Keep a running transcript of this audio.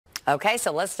Okay,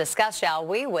 so let's discuss, shall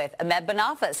we, with Ahmed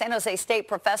Banafa, San Jose State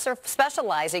professor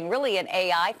specializing really in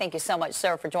AI. Thank you so much,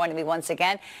 sir, for joining me once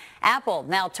again. Apple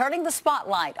now turning the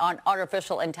spotlight on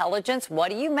artificial intelligence. What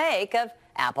do you make of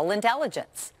Apple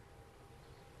Intelligence?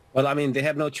 Well, I mean, they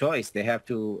have no choice. They have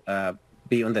to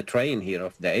be on the train here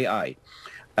of the AI.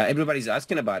 Everybody's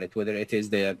asking about it, whether it is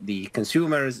the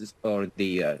consumers or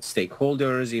the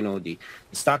stakeholders, you know, the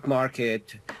stock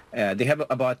market. They have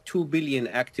about 2 billion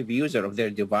active users of their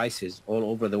devices all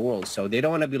over the world. So they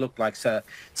don't want to be look like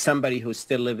somebody who's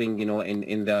still living, you know,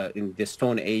 in the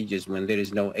Stone Ages when there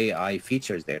is no AI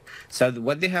features there. So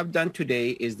what they have done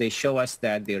today is they show us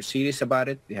that they're serious about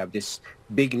it. They have this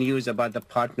big news about the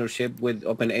partnership with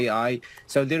OpenAI.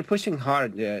 So they're pushing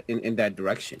hard in that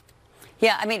direction.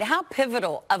 Yeah, I mean, how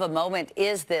pivotal of a moment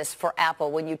is this for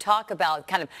Apple when you talk about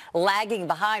kind of lagging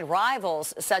behind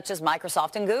rivals such as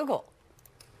Microsoft and Google?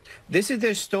 This is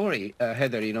their story,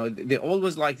 Heather. You know, they're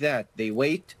always like that. They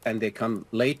wait and they come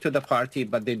late to the party,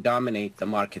 but they dominate the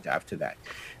market after that.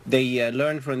 They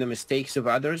learn from the mistakes of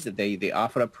others. They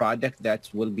offer a product that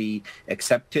will be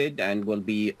accepted and will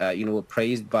be, you know,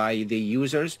 praised by the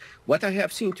users. What I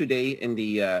have seen today in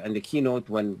the keynote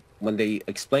when they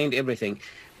explained everything,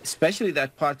 especially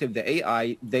that part of the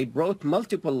AI, they brought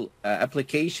multiple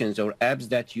applications or apps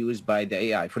that used by the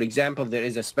AI. For example, there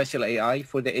is a special AI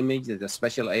for the image, there's a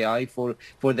special AI for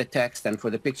the text and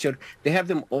for the picture. They have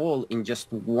them all in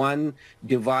just one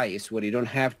device where you don't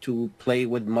have to play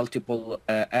with multiple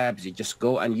apps. You just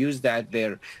go and use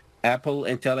their Apple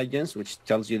Intelligence, which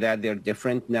tells you that they're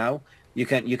different now. You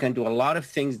can do a lot of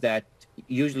things that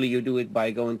usually you do it by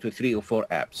going to 3 or 4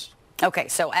 apps. Okay,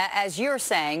 so as you're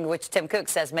saying, which Tim Cook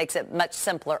says makes it much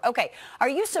simpler. Okay, are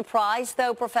you surprised,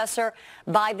 though, Professor,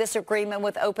 by this agreement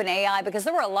with OpenAI? Because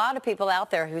there were a lot of people out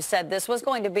there who said this was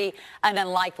going to be an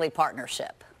unlikely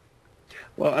partnership.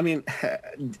 Well, I mean,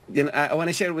 you know, I want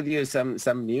to share with you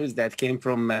some news that came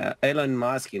from Elon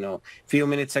Musk. You know, a few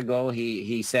minutes ago,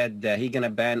 he said he's going to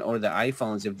ban all the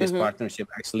iPhones if this partnership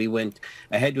actually went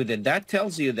ahead with it. That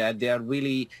tells you that they are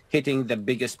really hitting the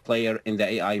biggest player in the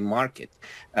AI market.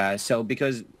 So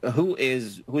because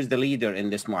who's the leader in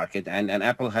this market? And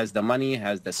Apple has the money,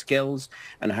 has the skills,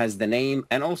 and has the name,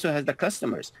 and also has the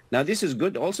customers. Now, this is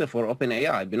good also for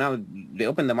OpenAI. But now they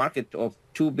open the market of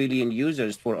 2 billion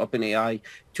users for OpenAI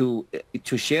to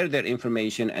share their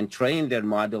information and train their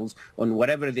models on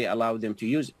whatever they allow them to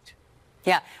use it.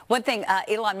 Yeah. One thing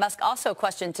Elon Musk also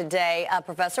questioned today,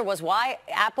 Professor, was why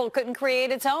Apple couldn't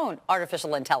create its own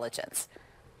artificial intelligence.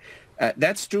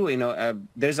 That's true. You know,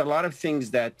 there's a lot of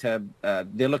things that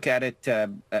they look at it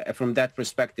from that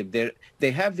perspective.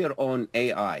 They have their own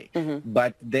AI,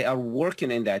 but they are working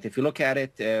in that. If you look at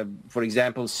it, for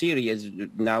example, Siri is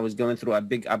going through a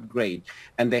big upgrade,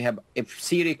 and if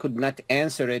Siri could not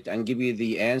answer it and give you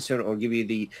the answer or give you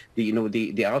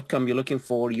the outcome you're looking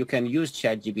for, you can use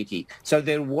ChatGPT. So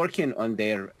they're working on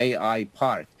their AI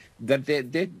part. That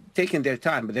they're taking their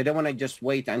time, but they don't want to just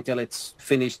wait until it's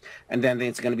finished, and then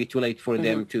it's going to be too late for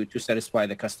them to satisfy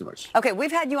the customers. Okay,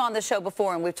 we've had you on the show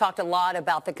before, and we've talked a lot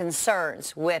about the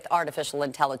concerns with artificial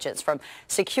intelligence from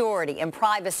security and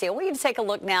privacy. I want you to take a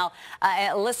look now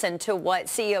and listen to what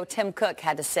CEO Tim Cook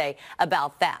had to say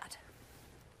about that.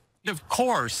 Of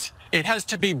course, it has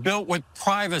to be built with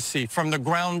privacy from the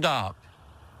ground up.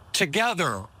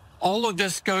 Together, all of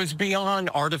this goes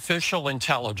beyond artificial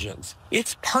intelligence.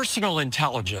 It's personal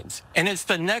intelligence, and it's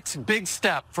the next big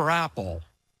step for Apple.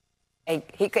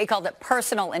 He called it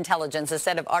personal intelligence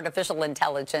instead of artificial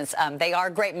intelligence. They are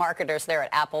great marketers there at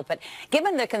Apple, but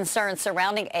given the concerns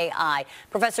surrounding AI,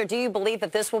 Professor, do you believe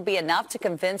that this will be enough to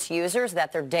convince users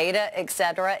that their data, et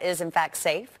cetera, is in fact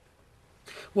safe?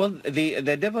 Well,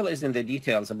 the devil is in the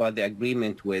details about the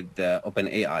agreement with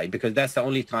OpenAI, because that's the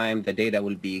only time the data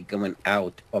will be going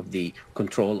out of the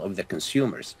control of the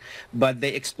consumers. But they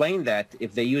explain that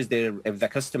if the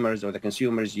customers or the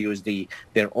consumers use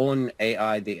their own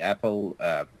AI, the Apple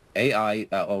AI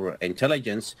or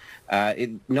intelligence,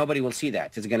 nobody will see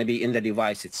that. It's going to be in the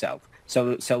device itself.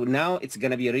 So now it's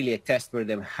going to be really a test for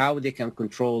them how they can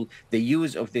control the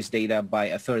use of this data by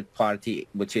a third party,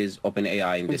 which is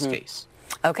OpenAI in this case.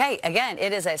 Okay, again,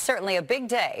 it is certainly a big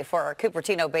day for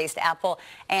Cupertino-based Apple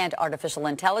and artificial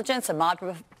intelligence. Ahmed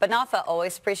Banafa,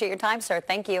 always appreciate your time, sir.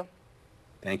 Thank you.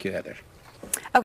 Thank you, Heather.